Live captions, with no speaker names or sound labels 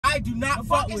I do not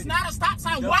fuck with it. It's not a stop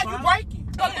sign. Why you breaking?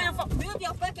 Live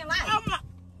your fucking life.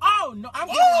 Oh, no. I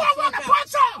want to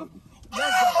punch him.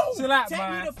 Chill out,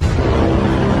 man.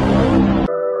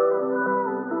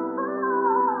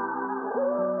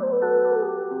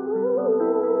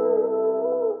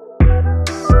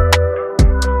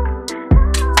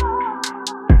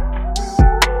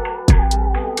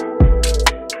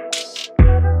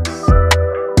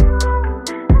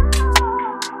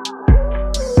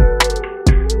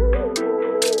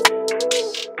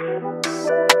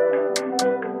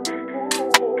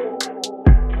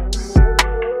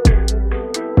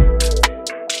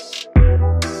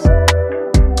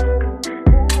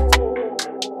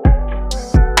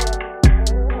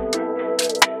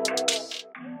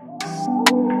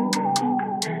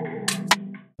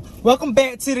 Welcome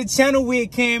back to the channel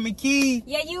with Cam and Key.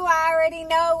 Yeah, you already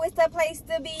know it's the place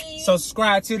to be. So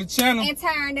subscribe to the channel and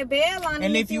turn the bell on.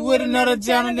 And if you with another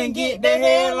channel, then get the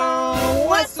hell on.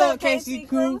 What's up, KC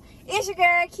crew? It's your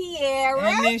girl Kiera.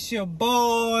 And it's your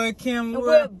boy Kim.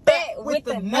 We're back with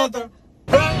another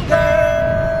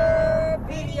banger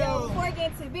video. Before we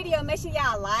get into the video, make sure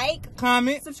y'all like,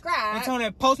 comment, subscribe, and turn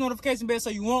that post notification bell so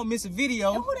you won't miss a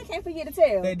video. And who they can't forget to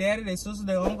tell? Their daddy, their sister,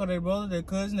 their uncle, their brother, their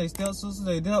cousin, their step sister,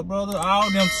 their step brother, all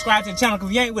of them subscribe to the channel. Cause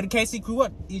if you ain't with the KC crew,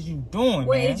 what is you doing,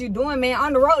 What is you doing, man?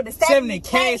 On the road to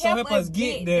 70K, so help us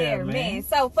get there, man.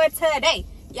 So for today,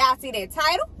 y'all see that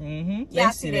title?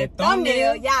 Y'all see that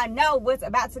thumbnail? Y'all know what's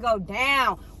about to go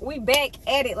down. We back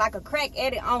at it like a crack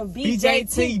at it on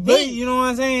BJTV. You know what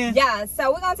I'm saying? Yeah,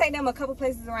 so we're going to take them a couple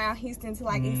places around Houston to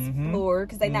like explore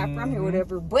because they not from here or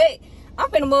whatever. But I'm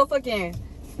finna motherfucking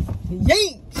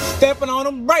yeet, stepping on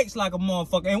them brakes like a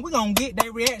motherfucker. And we're going to get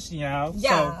their reaction, y'all. Yeah,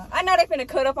 so, I know they finna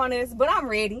cut up on us, but I'm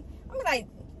ready. I'm like,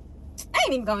 I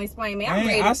ain't even gonna explain, man. I'm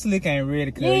ready. I slick ain't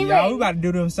ready, cause y'all, we about to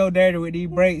do them so dirty with these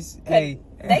brakes. Hey,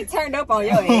 they turned up on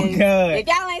your ass. Oh, God. If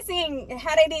y'all ain't seen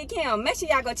how they did Cam, make sure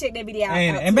y'all go check that video out.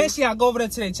 And make sure y'all go over there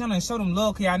to their channel and show them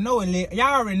love, cause y'all know it lit.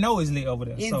 Y'all already know it's lit over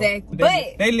there. Exactly. So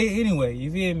but they lit anyway.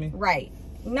 You feel me? Right.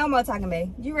 No more talking,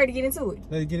 babe. You ready to get into it?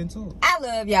 Let's get into it. I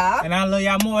love y'all. And I love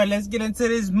y'all more. Let's get into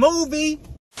this movie.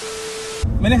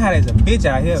 Man, how there's a bitch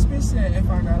out here. Bitch said if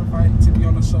I gotta fight to be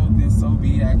on the show, then so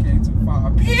be it. I came too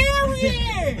far.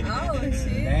 Period. Oh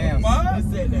shit. Damn. What?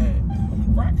 Who said that?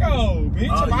 Franco, bitch.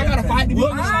 Oh, if I gotta fight to be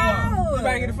on the show. You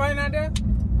about to get a fight out there?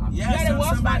 Yeah, there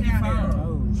was fight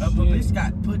down there. A police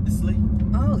got put to sleep.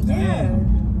 Oh yeah.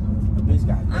 The bitch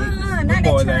got not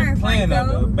that trying playing out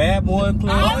there. Bad boy playing.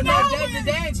 Oh no,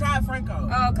 they ain't tried Franco.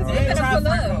 Oh, cause we finna pull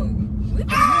up. We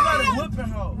gotta whooping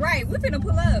her. Right, we finna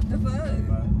pull up. The fuck.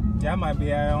 Y'all might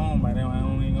be at home, but they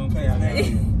ain't gonna play out there.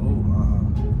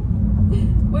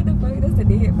 What the fuck? That's a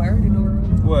dead bird in the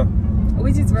road. What?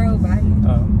 We just rode by it.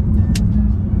 Oh.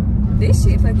 This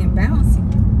shit fucking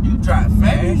bouncy. You drive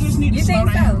fast. You just need to slow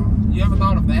down. You ever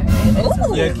thought of that?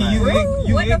 Ooh. Yeah,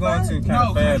 you ain't going too kind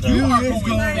of fast. You are going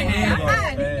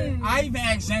fast. I even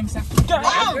asked James.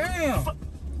 Oh, damn.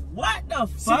 What the fuck?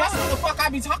 See, that's what the fuck I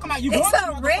be talking about. You it's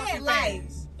a red light.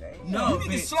 No, you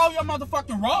need to slow your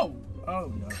motherfucking roll.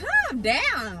 Oh, no. Calm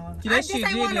down. Yeah, I just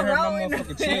ain't want to roll in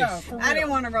the chest. I didn't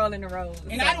want to roll in the road.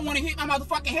 And I didn't want to hit my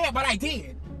motherfucking head, but I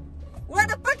did. Where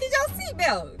the fuck is your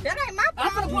seatbelt? That ain't my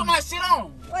problem. I'm gonna put my shit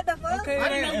on. What the fuck? Okay, I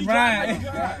didn't know you drive.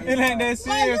 It ain't that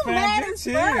serious, fam. Just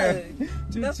chill.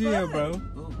 Just chill, bro.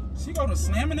 She go to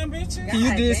slamming them bitches?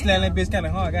 You did slam that bitch kind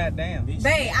of hard, goddamn.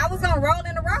 Babe, I was gonna roll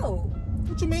in the road.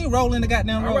 What you mean roll in the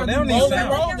goddamn road? They don't need sound.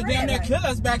 Roll the damn near kill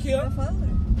us back here.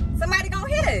 Somebody gonna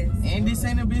hit us. And this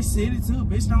ain't a bitch city too.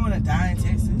 Bitch don't wanna die in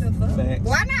Texas.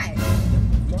 Why not?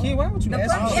 Kid, why would you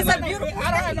ask me? It's a beautiful I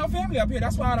don't have no family up here.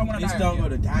 That's why I don't wanna die. Bitch don't go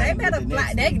to die. They better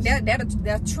fly.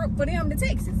 That's trip for them to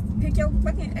Texas. Pick your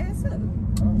fucking ass up.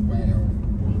 Oh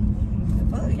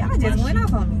well. Y'all just went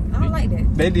off on me. I don't like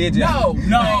that. They did just.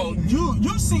 No.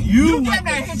 You see, you came down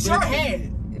and hit your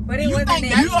head. But it wasn't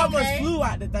that. You almost flew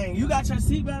out the thing. You got your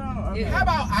seatbelt on. Okay. How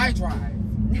about I drive?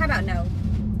 How about no?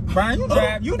 Brian,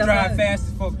 you drive fast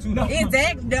as fuck too.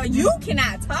 Exactly. No, you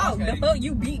cannot talk. Okay. The fuck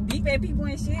you beep at people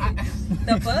and shit.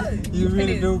 The fuck. You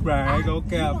really do, Brian. I ain't gonna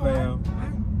care, fam.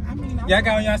 I mean, y'all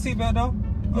got on y'all seatbelt though?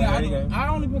 Yeah, I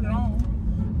only put it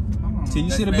on. See,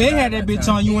 you should have been had that bitch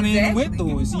on. You wouldn't even went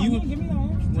through it. See, you wouldn't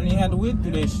even have to went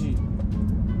through that shit.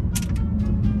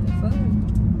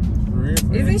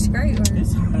 Is it straight or?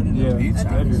 It's hot in the beach.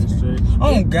 Yeah, it's straight.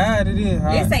 Oh God, it is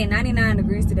hot. It say 99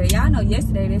 degrees today. Y'all know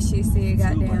yesterday that shit said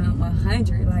goddamn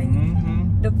 100.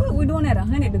 Like the fuck we doing at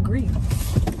 100 degrees.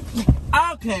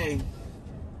 Okay.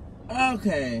 I'm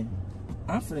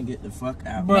finna get the fuck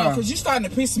out. Bro, no, cause you starting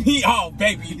to piss me off,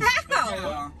 baby.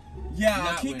 How?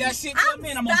 Yeah, keep that shit to a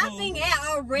minimum. I'm stopping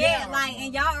at a red light,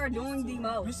 and y'all are doing the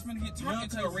most. This finna get turned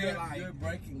into a red light. You're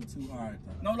braking too hard.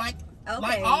 No, like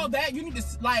all that, you need to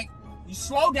you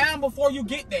slow down before you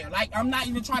get there. Like, I'm not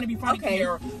even trying to be funny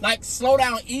here. Like, slow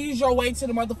down, ease your way to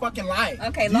the motherfucking light.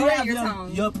 Okay, lower your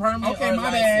tone. Your permit. Okay, my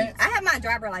bad. I have my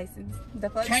driver license. The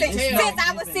fuck? Can't Since tell.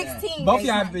 I was 16. Both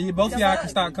y'all can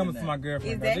start coming for my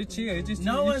girlfriend, bro. Exactly. Just chill. It's just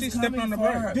No you one's just stepping on the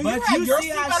coming for brake. her. Do you But have you your see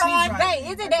how seatbelt she on? drives. Wait,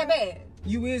 is it that bad?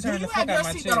 You is hurting Do the you fuck have out your of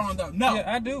my seatbelt on, chest. though? No.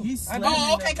 Yeah, I do.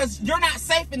 Oh, okay, because you're not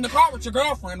safe in the car with your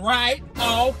girlfriend, right?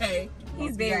 Oh, okay.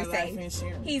 He's very safe.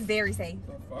 He's very safe.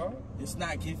 It's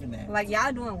not giving that. Like,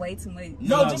 y'all doing way too much.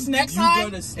 No, just next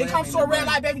time it comes to a red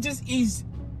light, baby, just ease.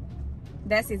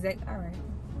 That's exact. All right.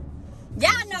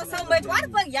 Y'all know so much. Why the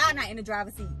fuck y'all not in the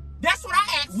driver's seat? That's what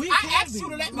I asked. I asked you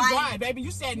to let me drive, baby. You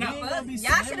said no. Y'all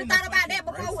should have thought about that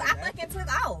before I fucking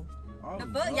took off. The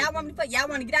fuck? Y'all want me to y'all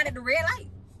want to get out at the red light?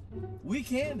 We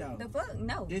can though. The fuck?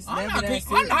 No. I'm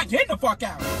not getting the fuck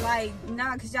out. Like,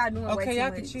 nah, cause y'all doing way Okay, too y'all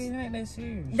much. can chill. Ain't that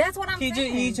serious? That's what I'm saying. Just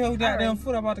eat your goddamn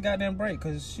foot about the goddamn break,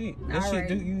 cause shit, that shit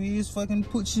do you is fucking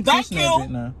pushing a bit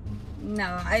now. No,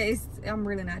 I'm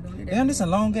really not doing it. Damn, this a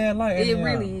long ass light. It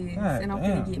really is, and I'm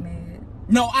finna get mad.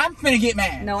 No, I'm finna get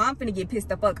mad. No, I'm finna get pissed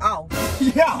the fuck off.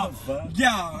 Yeah,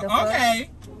 okay.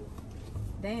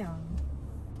 Damn.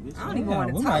 I don't even want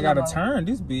to talk. We might gotta turn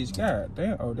this bitch. God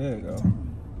damn. Oh, there you go.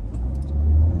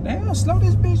 Damn, slow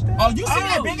this bitch down. Oh, you see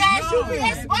that big ass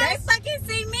UPS bus? They fucking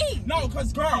see me. No,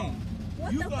 cause girl.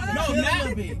 What You the gonna fuck? kill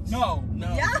a bitch. No.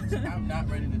 I'm not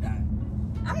ready to die.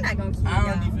 I'm not gonna kill y'all.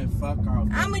 I don't even fuck off.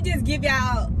 I'm gonna just give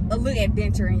y'all a little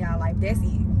adventure in y'all life. That's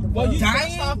it. Well, you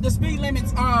passed off the speed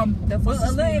limits. The fuck,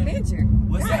 a little adventure.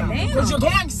 What's that? Damn. Because you're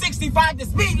going 65. The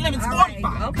speed limit's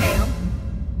 45. Okay.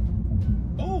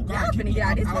 Oh, God. Y'all finna get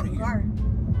out of this fucking car.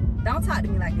 Don't talk to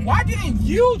me like that. Why didn't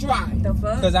you drive? The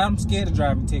fuck? Because I'm scared of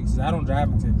driving Texas. I don't drive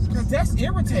in Texas. Because that's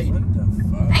irritating. What the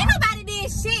fuck? Ain't nobody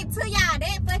did shit to y'all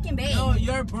that fucking bad. No,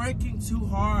 you're braking too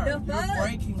hard. The fuck? You're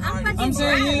braking I'm hard. fucking I'm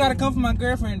saying you ain't gotta come for my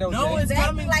girlfriend though. No, Jay. it's Exactly,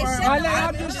 coming like, for shut her. the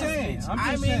I'm fuck just up. saying.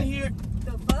 I'm in here.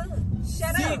 The fuck?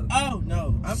 Shut See, up. oh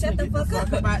no, I'm Shut finna the get the fuck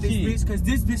fuck up. about this bitch, cause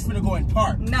this bitch finna go in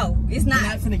park. No, it's You're not.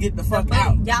 not finna get the fuck The fuck?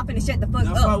 out. Y'all finna shut the fuck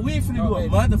The up. fuck, we ain't finna do a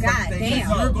motherfucking God thing.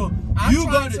 damn. You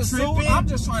go to tripping. I'm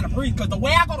just trying to breathe. Because the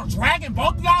way I go to dragging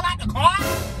both of y'all out the car,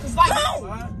 it's like,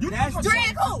 That's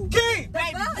Drag who? Keep, The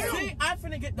fuck? see, I'm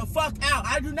finna get the fuck out.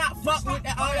 I do not fuck with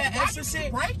that, all that extra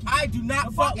shit. I do not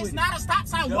the fuck fuck with is it. not a stop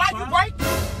sign. The Why fuck? you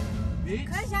break? Bitch.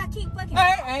 Cause y'all keep fucking.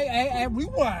 Hey,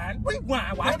 rewind. Watch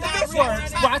the bitch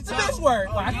work. Watch the bitch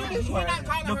work. Watch the bitch He's work. not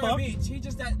calling The her a fuck? bitch. He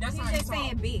just, that's how He's he just saying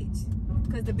talk.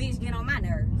 bitch. Cause the bitch get on my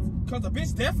nerves. Because the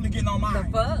bitch definitely getting on The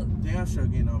mine. fuck? Damn sure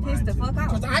getting on Piss mine the too. fuck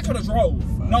Because off. I could have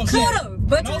drove. No shit. Could've,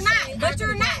 but No you're shit. not. I But you're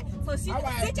could've not. drove. So All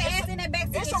right. sit your ass in that back seat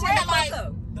and It's shut a the red fuck light.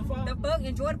 up. The fuck? The fuck?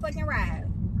 Enjoy the fucking ride.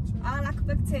 All I can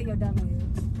fucking tell your dumb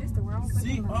ass. It's the wrong fucking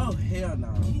See, ride. oh hell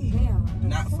no. Damn.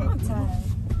 Not I'm fucking. tired.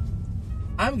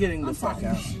 I'm getting the fuck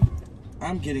out.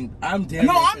 I'm dead.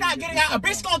 No, I'm not getting out. A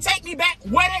bitch gonna take me back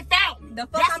where they found me. The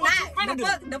fuck That's I'm what not. you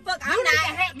finna do. The fuck I'm You need not.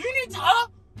 to have, you need to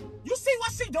you see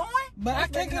what she doing? But I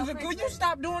can't could you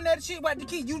stop doing that shit about the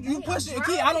key? You pushing the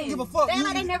key. I don't give a fuck. They You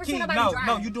like they never key. seen nobody No,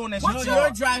 drive. you doing that What shit. No,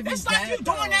 you're driving. It's like you bad,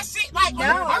 doing though. that shit like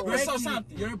No. on purpose or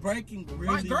something. You're breaking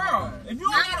really Like, girl, hard. if you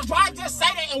don't know how to drive, just say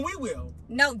that and we will.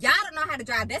 No, y'all don't know how to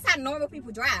drive. That's how normal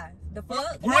people drive. The fuck?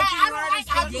 Why? Breaking I don't hard like is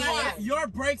how fucking you hard. drive. Your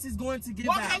brakes is going to give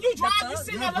Well, out. can you drive? The You fuck?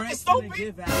 see Your her looking brakes gonna stupid?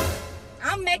 give out.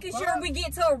 I'm making sure we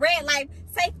get to a red light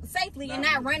safely and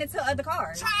not run into other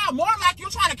cars. Child, more like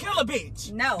you're trying to kill a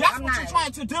bitch. No, that's I'm what not. you're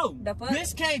trying to do. The fuck?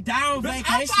 Bitch can't die on Bitch, I'm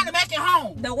vacation. trying to make it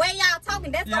home. The way y'all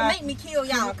talking, that's Yeah. gonna make me kill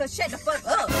y'all. Cause shut the fuck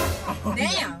up.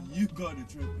 Damn. You go to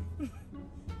tripping.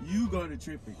 You go to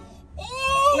tripping.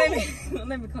 Ooh, Let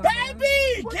me come.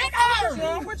 baby, get her.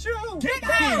 wrong with you? Get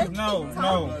her. No.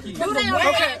 Do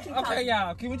that. Okay,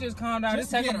 y'all. Can we just calm down?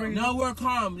 Just take a breathe. No, we're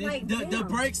calm. Like, the damn.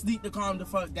 brakes need to calm the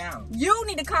fuck down. You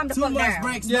need to calm the Too fuck much down.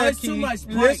 brakes. Yeah, No, it's Key. too much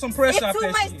There's brakes. some pressure It's off too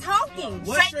that much shit. talking.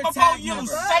 What's Shake your before tag use.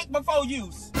 number? Shake before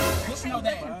use. Just know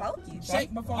that. Focus.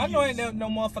 Shake before I know use. ain't no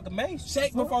motherfucking mace.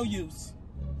 Shake before use.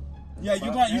 Yeah,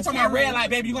 you talking about red light,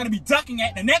 baby. You're gonna be ducking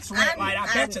at the next red light.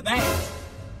 I bet you that.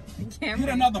 Get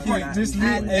another break. Just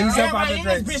I leave know. and step out Everybody the in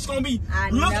dress. this bitch gonna be I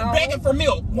looking, know. begging for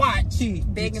milk. Watch. Key,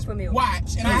 Begging for milk.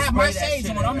 Watch. And I have my Spray that shades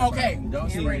shit on. I'm in your okay. brain. Don't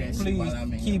spray that shit while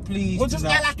I'm in Key, here. please. Well, just do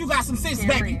act not. like you got some sense,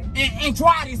 Cameron. baby. And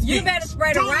dry this You bitch. better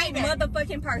spray the Do right that.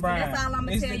 motherfucking person. Right. That's all I'm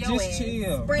gonna It's tell the- your just ass.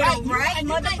 chill. Spray Like, the you- right and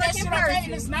you think that motherfucking shit okay,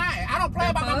 and it's person. not. I don't play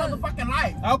about my fuck? motherfucking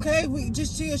life. Okay, we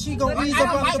just chill. She gonna Like, ease I up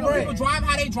don't off like the when break. people drive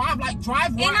how they drive. Like, drive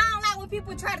And right. I don't like when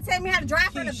people try to tell me how to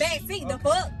drive from the back seat. The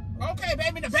fuck? Okay,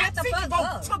 baby, the back the seat fuck go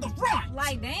up. to the front.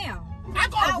 Like, damn. I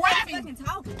go to grab you. fucking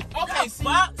talking. Okay, see.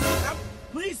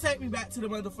 Please take me back to the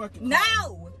motherfucking No,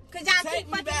 cause y'all keep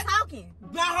fucking talking.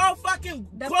 My whole fucking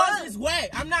clothes is wet.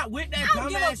 I'm not with that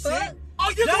dumbass shit. Oh,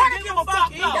 you don't give a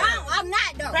fuck, No, I'm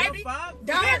not though. baby.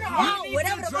 Don't.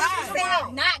 Whatever the fuck you say,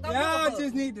 I'm not gonna Y'all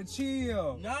just need to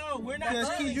chill. No, we're not.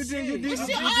 Just keep you do. This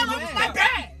shit all over my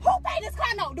bag. Who paid this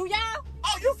car note? Do y'all?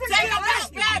 Oh, you finna Take get your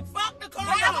bitch back. Fuck the car.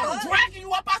 I'm dragging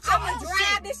you up out your I'ma own drive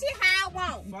shit. this shit how I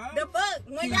want. Fuck. The fuck?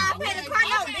 When y'all pay the car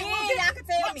note, then y'all can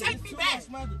tell me. Take me back.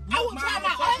 I will drive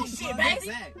my own shit,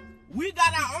 baby. We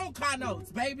got our own car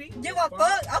notes, baby. Give a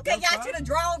fuck? Okay, y'all should have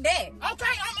drove that. Okay,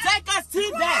 I'm Take us to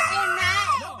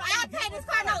that. And now, I'll pay this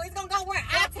car note. It's gonna go where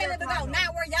I tell it to go,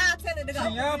 not where y'all tell it to Can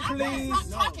go. y'all please? I'm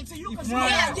talking to you because You you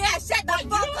front. Yeah, shut the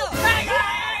fuck up.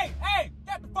 Hey,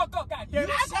 get the fuck up, goddamn.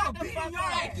 I'm gonna beat your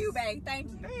ass. Thank you, babe. Thank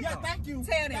you. Yeah, thank you.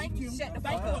 Tell them. Thank you. Shut the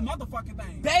Thank fuck you, up. motherfucking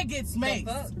thing. They gets The made.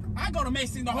 fuck? I go to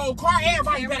Mason the whole car.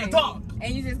 Everybody better talk.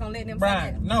 And you just gonna let them say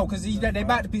Brian, that? no, because they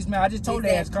about to piece me out. I just told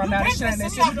their ass, calm down. They shouldn't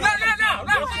have said, no.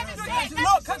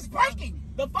 Look, cause it's breaking.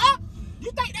 The fuck?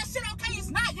 You think that shit okay? It's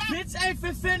not, y'all. Bitch ain't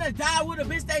finna die with a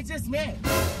bitch they just met.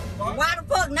 Why the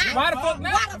fuck not? Why the fuck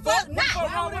not? Why the fuck What's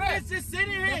not? wrong with Bitch that? just sitting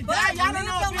here and The die. fuck? Y'all don't Live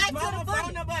know your if life bitch to the mama fullest.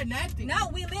 phone number or nothing. No,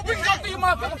 we live We in can go through your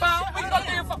motherfucking phone. We can go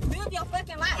through your phone. Live your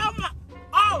fucking life.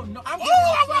 Oh, no, I'm Ooh,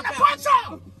 I want to punch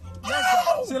her.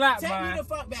 Ooh. Chill out, Take me Brian. the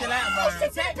fuck back. Chill out, Brian.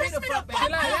 Shit, Take me the fuck back.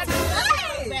 Chill out.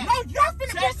 Hey, No, you're finna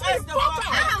Take piss me us the the fuck fuck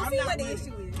out. I don't see I'm what not the with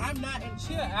issue is. I'm not in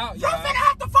Chill out, You're y'all. finna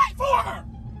have to fight for her.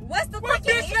 What's the What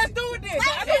fucking bitch issue? let's do with this? I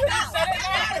Wait, didn't no, say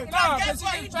that. No, Guess because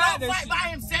what? you He ain't tried don't this fight shit. by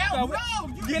himself. So,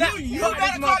 No, get out. You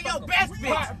better call your best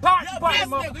bitch. Park, Your park, best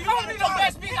mother. nigga. I don't need no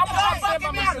best bitch. I'm It a don't hard by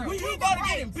fucking matter. myself. You go to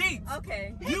getting beat.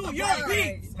 Okay. You're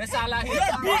beat. That's all I hear.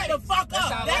 You're beat the fuck That's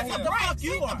all up. I That's hear. what the fuck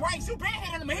you Hit the are. brakes. You been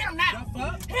hitting him. Hit him now. The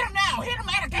fuck? Hit him now. Hit him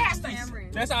at a gas station. Cameron.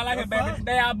 That's all I hear, The baby. fuck?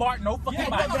 They all bark, no fucking Yeah,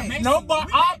 bite. but No bark,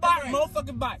 we all got the bark, brakes. no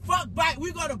fucking bite. Fuck bite.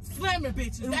 We go to slamming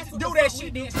bitches. That's what Do the that fuck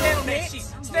shit, we then. do. Stand on that Bitch. shit.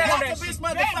 Stand on Like that the shit.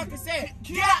 bitch motherfucker said.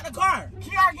 Get out the car.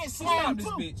 Kiara get Stop slammed this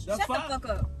too. bitch. Shut the fuck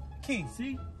up. Key.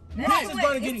 See? That's Bitches too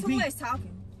gonna much. get It's too beat. much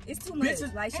talking. It's too much.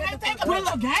 Bitches- Like, And shut they the think fuck it's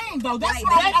up. a game though. That's Like,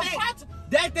 what that I'm thing- trying to.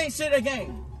 That thing shit a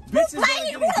game. Bitches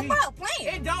Playing? gonna Who get the beat. fuck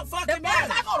playing? It don't The fucking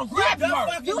matter. I go to grab Don't her.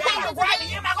 fucking You matter. hate I'm grabbing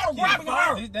him. I go to grabbing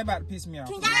her. They about to piss me off.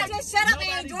 Can y'all just shut up and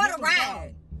Nobody enjoy the give a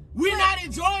ride? We're not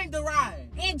enjoying the ride.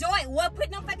 Enjoy it. Well, put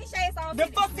them fucking shades on. The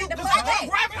fuck you the do? fuck I'm back.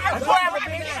 grabbing her. Grab a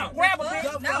Grab bitch. her. Grab a No, bitch.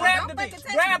 don't Grab the fucking bitch.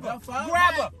 touch Grab me. her. The fuck?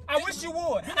 Grab her. I wish you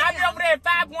would. I'll be over there at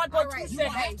 5.1.2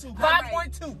 seconds.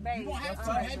 5.2. Baby, You won't have to,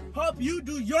 alright. baby. Hope you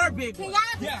do your big Can one. y'all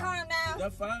just Yeah. calm down?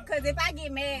 The fuck? Cause if I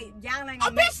get mad, y'all ain't A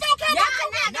gonna bitch don't care Y'all about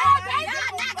your not mad, gonna, baby.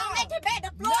 y'all not gonna make it back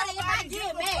to Florida if I Nobody get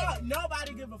give a mad. fuck.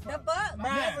 Nobody give a The fuck. fuck?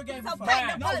 Never gave a So fuck.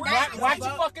 fight the Brian, fuck watch down.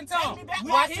 your fucking tongue.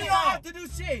 We Watch he your don't tongue. have to do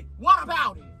shit. What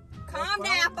about it? Calm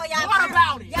down for y'all. What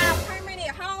about it? Y'all permanent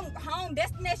home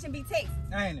destination be Texas.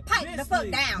 Ain't it? Pipe the fuck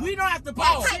Listen, down. We don't have to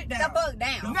Pipe put shit the down. fuck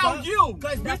down. No, you.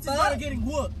 Cause The bitches fuck? gonna getting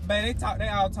whooped. Babe, they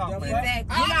all talk, The man. fuck?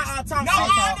 Exactly. We're not all talking. No, Talk,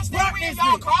 I talk. understand we in Fuck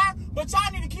y'all this car, but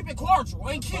y'all need to keep it cordial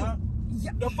and cute. Huh?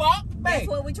 The fuck? That's Babe,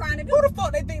 what we trying to do. who the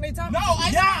fuck they think they talking No, to? I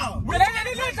Y'all. They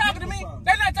not talking to me.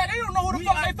 They not talking. They don't know who the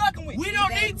fuck they fucking with. We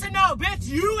don't need to know, bitch.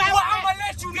 You have Well, I'ma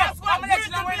let you know. Guess what? I'ma let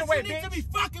you know We're the anyway, bitch you need to bitch. be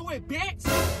fucking with, bitch.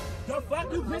 The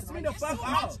fuck? You pissed me the fuck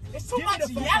off. It's too Give me much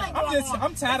the fuck yelling out. going on.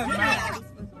 I'm tired of Get the out man. of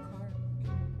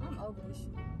I'm over this shit.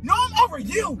 No, I'm over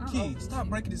you. Key, stop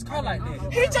breaking this car like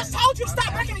that. He just told you to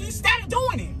stop breaking it. You started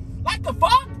doing it. Like the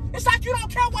fuck? It's like you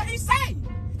don't care what he say.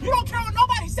 You don't care what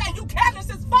nobody say. You careless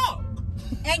as fuck.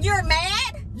 And you're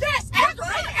mad? Yes,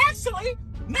 aggravated. Actually,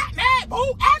 not mad,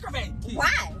 boo. Aggravated.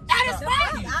 Why? That is The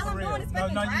fine. fuck? All I'm doing is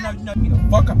fucking driving. Get the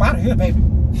fuck up out of here, baby.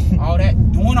 All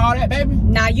that, doing all that, baby.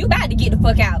 Nah, you about to get the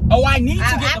fuck out. Oh, I need to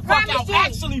I get the fuck promise out. you.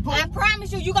 Actually, boo. I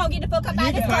promise you gonna get the fuck up out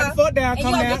of this Put car. the fuck down, And come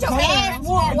you gonna down, get your come ass down.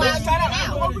 whooped while Shut you get up.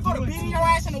 The way out. we gonna beat your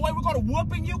ass and the way we gonna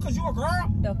whooping you because you a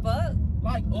girl. The fuck?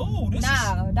 Like, ooh, this is.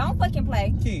 Nah, don't fucking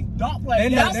play. Key. Don't play.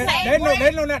 They Don't know- say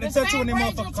they know not to the touch you same in them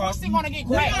grade motherfucking you're cars. twisting gonna get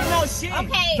We great. don't know shit.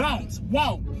 Okay. Don't,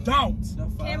 won't,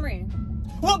 don't. Cameron.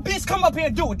 Well, bitch, come up here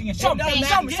and do it then. Show me, It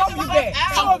show me, don't show me you matter. bad.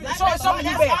 Get Show me, the show fuck me you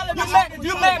out. bad. That's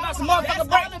You all mad the about some bitch motherfucking need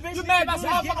break? to do. You mad about some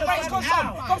Get the motherfucking breaks? Come fuck show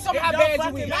me. out. Come show me It how don't bad you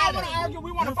fucking is. We don't want to argue.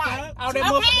 We want to The fight. fuck? All that Okay,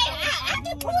 motherfucking. I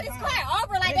can pull this car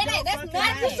over like that. That's fucking You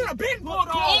nothing. should have been pulled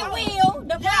It over. will.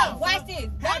 The fuck? Watch this.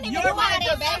 Don't even You're do all right,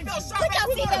 that, baby. baby. Put your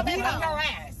seatbelt back Beat on. your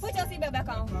ass. Put your seatbelt back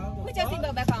on. Put your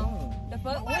seatbelt back on. The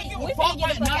fuck? We give a We fuck finna get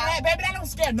about the none of fuck that, out. baby. That don't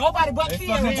scare nobody but They Kia.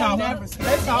 fucking talk.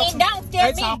 They talk. It don't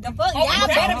scare me. The fuck? Oh, Y'all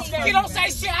they better don't be scare He don't say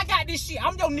shit. I got this shit.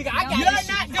 I'm your nigga. I got You're this shit.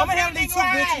 not I'm gonna handle these two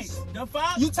bitches. The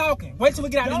fuck? You talking. Wait till we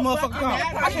get out of this motherfucking car.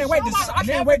 I can't wait this. I can't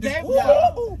Never wait this. that,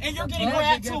 Ooh. And you're getting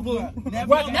grabbed too, boo. No,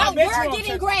 we're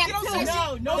getting grabbed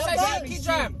too. No, say shit. Keep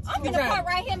driving. I'm gonna park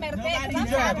right here, matter of fact, because I'm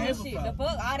tired of this shit. The fuck?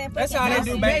 All that That's how they fucking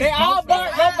do, bullshit. baby. They all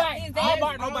bark, no bite. Exactly. All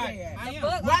bark, no bite. The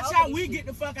fuck? Watch I'm how over we this get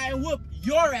the fuck out and whoop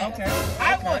your ass. Okay.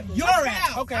 I want your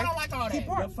ass. Okay. I don't like all that. Keep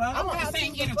park. I want the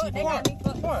same shit. energy. Fuck, they got me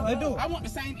fucked Park. up. Let's do I it. want the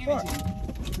same energy.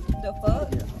 The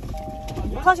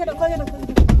fuck? Close your door, close your door.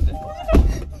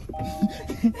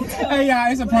 Hey,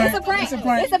 y'all, it's a prank. It's a prank. It's a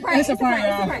prank. It's a prank. It's a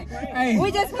prank, y'all. Hey.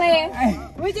 We just playing. Hey.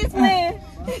 We just playing.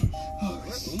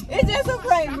 It's just a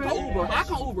prank, I bro. can Uber. I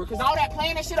can Uber. Because all that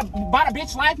playing that shit about a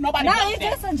bitch life, nobody No, does it's that.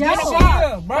 just a Yes, joke. you are.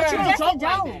 Yeah, bro. But you don't Just a joke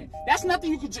like joke. that. That's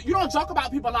nothing you don't joke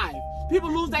about people's life.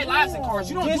 People lose their lives in cars.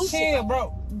 You don't do Just shit. chill,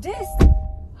 bro. This.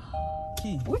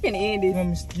 Key. We finna end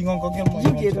this. You gonna go get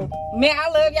him? You get him. Man, I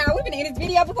love y'all. We finna end this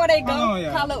video before they go. Hold on,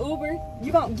 y'all. Call a Uber.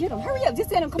 You gonna get him. Hurry up. Just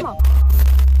send him. Come on.